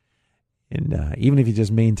 And even if you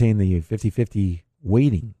just maintain the 50-50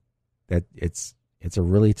 weighting, that it's a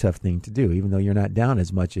really tough thing to do, even though you're not down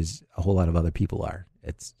as much as a whole lot of other people are.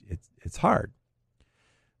 It's hard.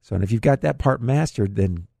 So, and if you've got that part mastered,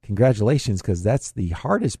 then congratulations, because that's the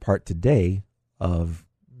hardest part today of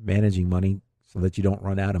managing money so that you don't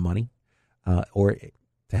run out of money or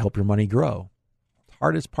to help your money grow. The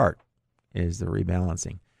hardest part is the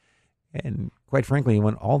rebalancing. And quite frankly,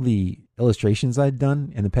 when all the illustrations I'd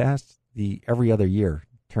done in the past, the every other year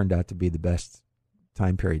turned out to be the best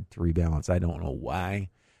time period to rebalance. I don't know why.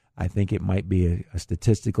 I think it might be a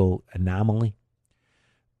statistical anomaly,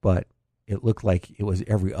 but it looked like it was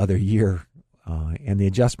every other year, and the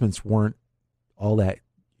adjustments weren't all that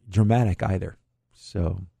dramatic either.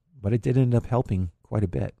 So, but it did end up helping quite a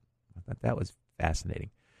bit. I thought that was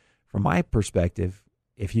fascinating. From my perspective,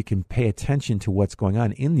 if you can pay attention to what's going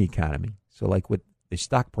on in the economy, so like with the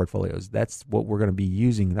stock portfolios, that's what we're going to be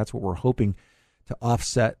using. That's what we're hoping to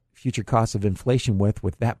offset future costs of inflation with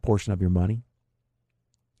that portion of your money.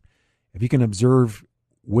 If you can observe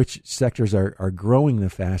which sectors are growing the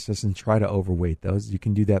fastest and try to overweight those, you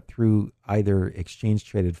can do that through either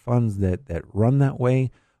exchange-traded funds that run that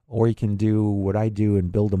way, or you can do what I do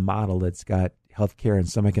and build a model that's got healthcare and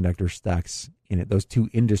semiconductor stocks in it. Those two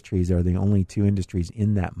industries are the only two industries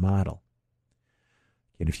in that model.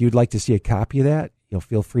 And if you'd like to see a copy of that,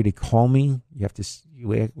 feel free to call me.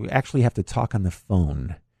 We actually have to talk on the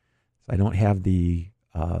phone. So I don't have the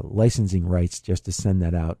licensing rights just to send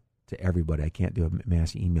that out to everybody. I can't do a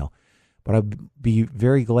mass email. But I'd be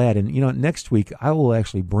very glad. And, next week I will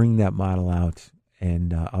actually bring that model out,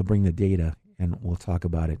 and I'll bring the data, and we'll talk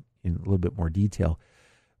about it in a little bit more detail.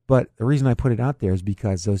 But the reason I put it out there is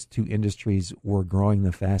because those two industries were growing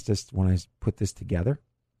the fastest when I put this together,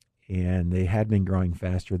 and they had been growing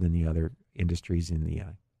faster than the other industries in the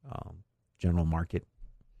general market.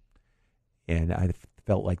 And I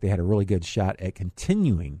felt like they had a really good shot at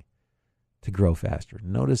continuing to grow faster.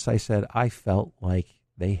 Notice I said I felt like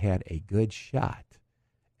they had a good shot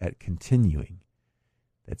at continuing.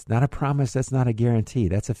 That's not a promise. That's not a guarantee.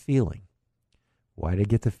 That's a feeling. Why did I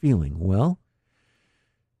get the feeling? Well,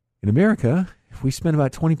 in America, we spend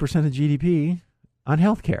about 20% of GDP on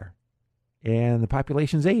healthcare, and the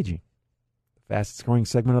population's aging. The fastest growing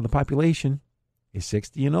segment of the population is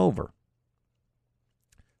 60 and over.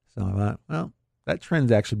 So I thought, well, that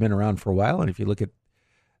trend's actually been around for a while, and if you look at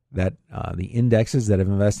that, the indexes that have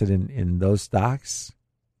invested in those stocks,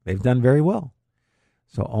 they've done very well.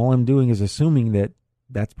 So all I'm doing is assuming that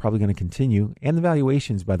that's probably going to continue, and the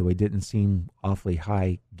valuations, by the way, didn't seem awfully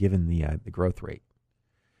high given the growth rate.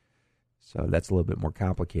 So that's a little bit more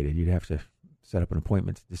complicated. You'd have to set up an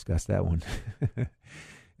appointment to discuss that one.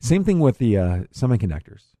 Same thing with the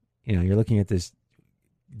semiconductors. You're looking at this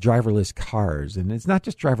driverless cars, and it's not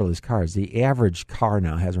just driverless cars. The average car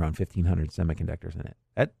now has around 1,500 semiconductors in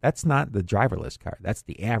it. That's not the driverless car. That's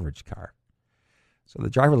the average car. So the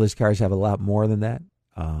driverless cars have a lot more than that.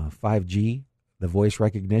 5G, the voice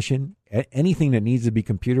recognition, anything that needs to be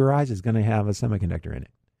computerized is going to have a semiconductor in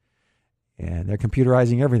it. And they're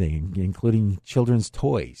computerizing everything, including children's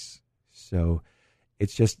toys. So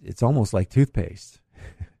it's almost like toothpaste.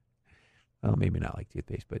 Well, maybe not like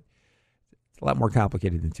toothpaste, but it's a lot more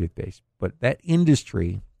complicated than toothpaste. But that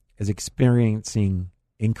industry is experiencing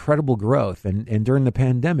incredible growth. And during the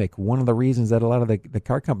pandemic, one of the reasons that a lot of the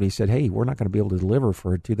car companies said, hey, we're not going to be able to deliver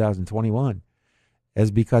for 2021 is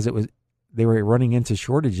because they were running into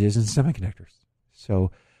shortages in semiconductors. So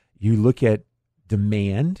you look at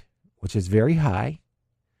demand, which is very high,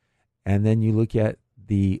 and then you look at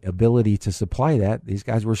the ability to supply that. These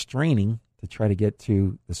guys were straining to try to get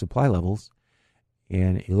to the supply levels,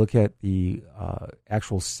 and you look at the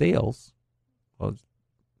actual sales, well,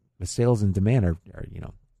 the sales and demand are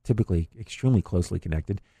typically extremely closely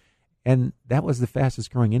connected. And that was the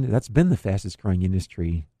fastest growing industry. That's been the fastest growing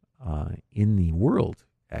industry in the world,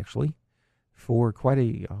 actually, for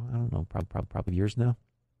quite probably years now.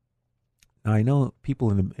 Now, I know people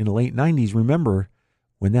in the late 90s remember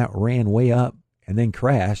when that ran way up and then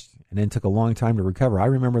crashed and then took a long time to recover. I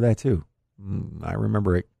remember that too. I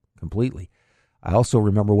remember it completely. I also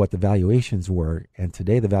remember what the valuations were, and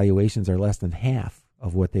today the valuations are less than half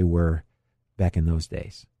of what they were back in those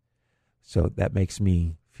days. So that makes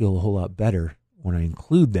me feel a whole lot better when I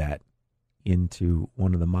include that into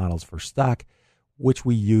one of the models for stock, which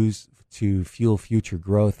we use to fuel future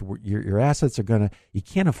growth. Your assets you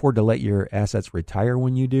can't afford to let your assets retire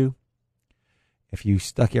when you do. If you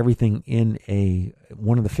stuck everything in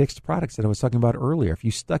one of the fixed products that I was talking about earlier, if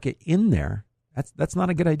you stuck it in there, that's not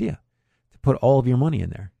a good idea to put all of your money in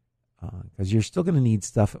there, because you're still going to need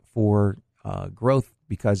stuff for growth,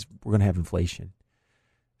 because we're going to have inflation.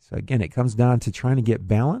 So again, it comes down to trying to get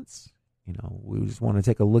balance. We just want to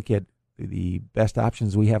take a look at the best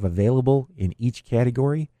options we have available in each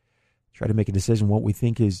category. Try to make a decision what we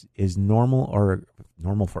think is normal, or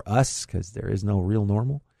normal for us, because there is no real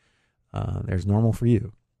normal. There's normal for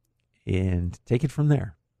you, and take it from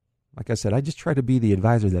there. Like I said, I just try to be the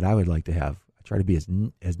advisor that I would like to have. I try to be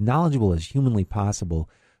as knowledgeable as humanly possible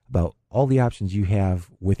about all the options you have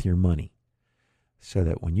with your money, so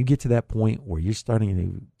that when you get to that point where you're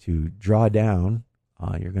starting to draw down,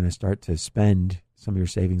 you're going to start to spend some of your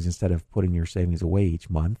savings instead of putting your savings away each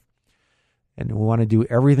month. And we want to do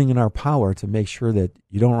everything in our power to make sure that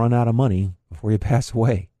you don't run out of money before you pass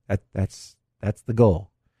away. That's the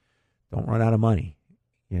goal. Don't run out of money.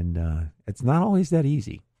 And it's not always that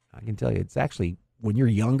easy. I can tell you, it's actually when you're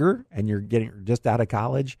younger and you're getting just out of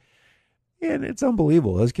college, and it's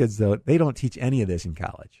unbelievable. Those kids, though, they don't teach any of this in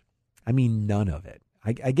college. I mean, none of it.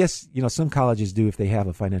 I guess, some colleges do if they have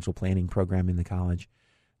a financial planning program in the college,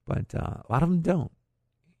 but a lot of them don't.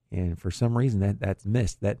 And for some reason, that's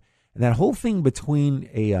missed. That whole thing between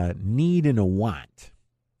a need and a want,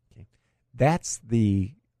 okay, that's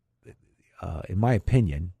in my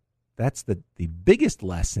opinion, that's the biggest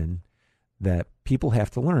lesson that people have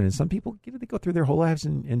to learn. And some people, they go through their whole lives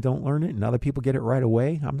and don't learn it, and other people get it right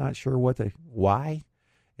away. I'm not sure why.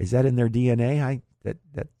 Is that in their DNA? I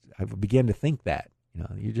began to think that.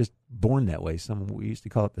 You're just born that way. We used to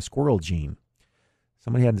call it the squirrel gene.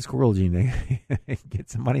 Somebody had the squirrel gene. They get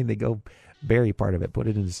some money, they go bury part of it, put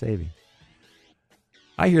it into saving.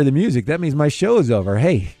 I hear the music. That means my show is over.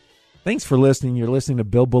 Hey, thanks for listening. You're listening to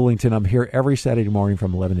Bill Bullington. I'm here every Saturday morning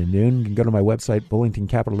from 11 to noon. You can go to my website,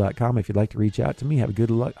 bullingtoncapital.com, if you'd like to reach out to me. Have a good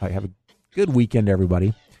weekend,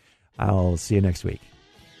 everybody. I'll see you next week.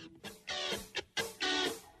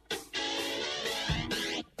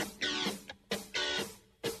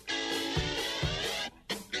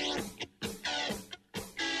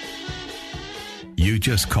 You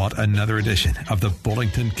just caught another edition of the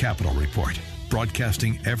Bullington Capital Report,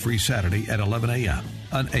 broadcasting every Saturday at 11 a.m.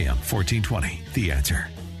 on AM 1420, The Answer.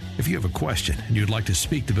 If you have a question and you'd like to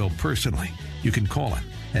speak to Bill personally, you can call him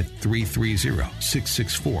at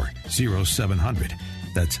 330-664-0700.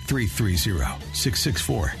 That's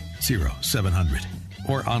 330-664-0700.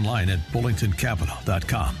 Or online at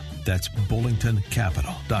bullingtoncapital.com. That's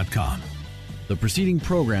bullingtoncapital.com. The preceding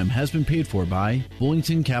program has been paid for by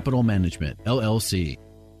Bullington Capital Management, LLC.